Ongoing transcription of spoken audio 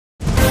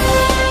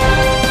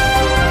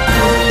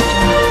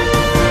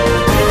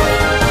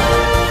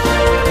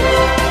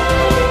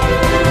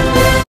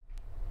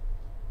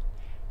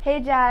Hey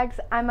Jags,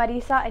 I'm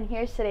Marisa and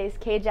here's today's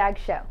KJAG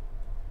show.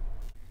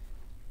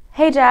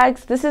 Hey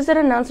Jags, this is an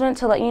announcement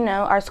to let you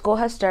know our school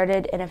has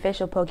started an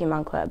official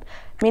Pokemon Club.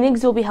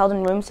 Meetings will be held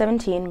in room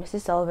 17,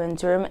 Mrs.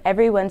 Sullivan's room,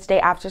 every Wednesday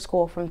after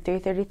school from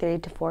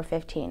 3:33 to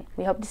 4:15.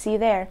 We hope to see you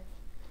there.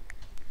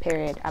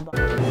 Period.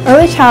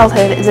 Early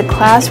childhood is a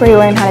class where you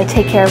learn how to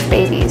take care of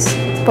babies.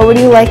 But would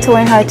you like to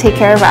learn how to take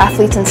care of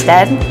athletes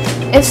instead?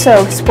 If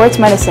so, sports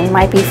medicine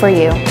might be for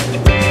you.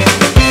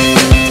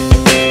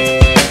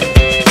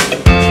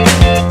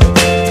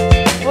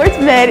 Sports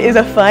Med is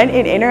a fun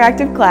and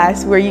interactive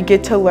class where you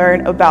get to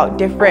learn about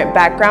different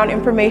background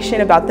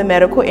information about the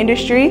medical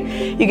industry.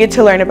 You get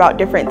to learn about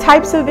different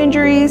types of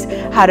injuries,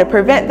 how to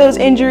prevent those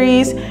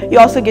injuries. You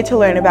also get to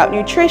learn about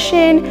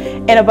nutrition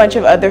and a bunch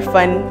of other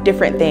fun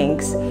different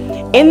things.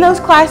 In those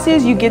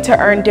classes, you get to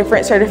earn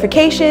different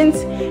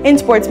certifications. In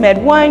Sports Med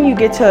 1, you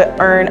get to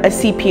earn a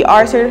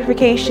CPR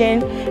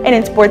certification, and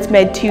in Sports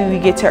Med 2, you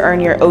get to earn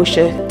your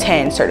OSHA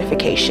 10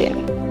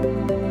 certification.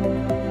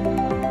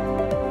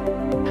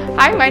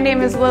 Hi, my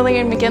name is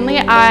Lillian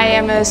McGinley. I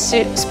am a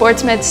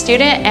Sports Med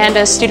student and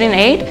a student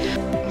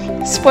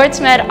aide. Sports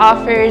Med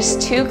offers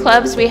two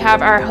clubs. We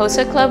have our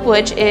HOSA club,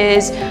 which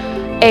is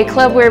a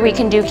club where we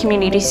can do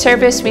community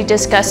service. We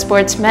discuss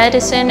sports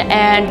medicine,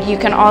 and you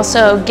can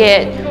also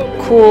get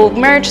cool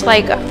merch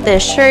like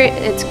this shirt.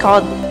 It's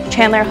called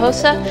Chandler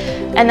HOSA.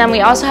 And then we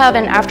also have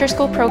an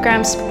after-school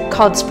program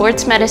called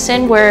Sports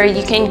Medicine where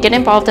you can get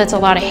involved. It's a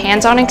lot of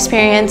hands-on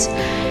experience.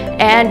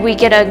 And we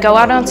get to go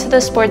out onto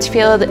the sports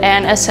field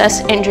and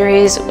assess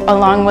injuries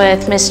along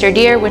with Mr.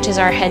 Deere, which is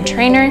our head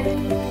trainer.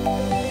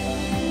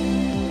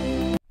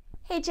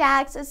 Hey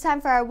Jags, it's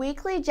time for our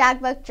weekly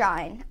JAG book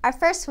drawing. Our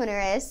first winner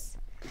is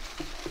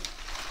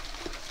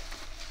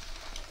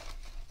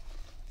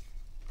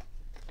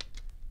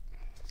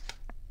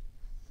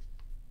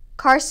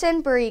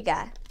Carson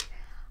Barriga.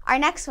 Our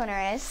next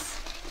winner is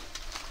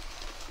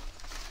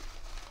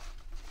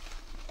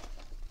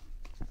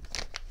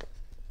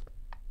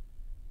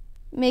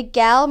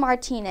Miguel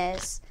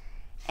Martinez.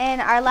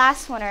 And our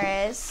last winner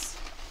is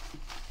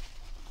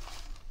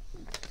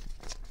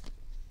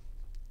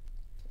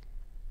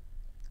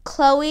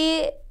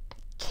Chloe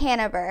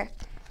Canaber.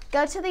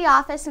 Go to the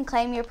office and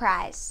claim your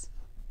prize.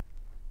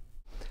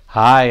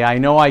 Hi, I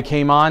know I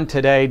came on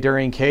today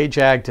during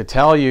KJAG to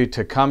tell you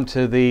to come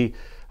to the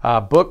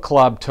book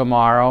club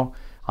tomorrow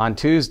on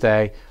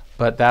Tuesday,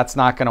 but that's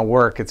not going to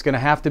work. It's going to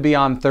have to be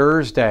on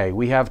Thursday.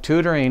 We have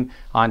tutoring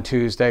on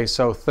Tuesday,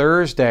 so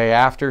Thursday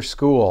after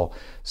school.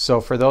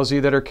 So for those of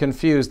you that are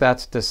confused,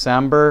 that's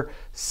December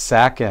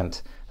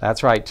 2nd.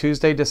 That's right,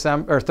 Thursday,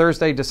 December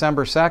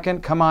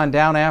 2nd. Come on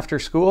down after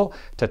school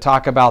to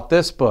talk about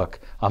this book,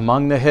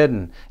 Among the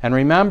Hidden. And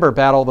remember,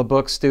 Battle the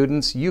Book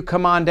students, you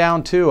come on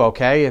down too,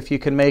 okay, if you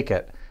can make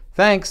it.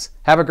 Thanks.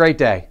 Have a great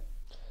day.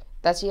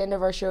 That's the end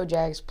of our show,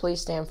 Jags. Please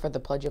stand for the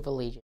Pledge of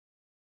Allegiance.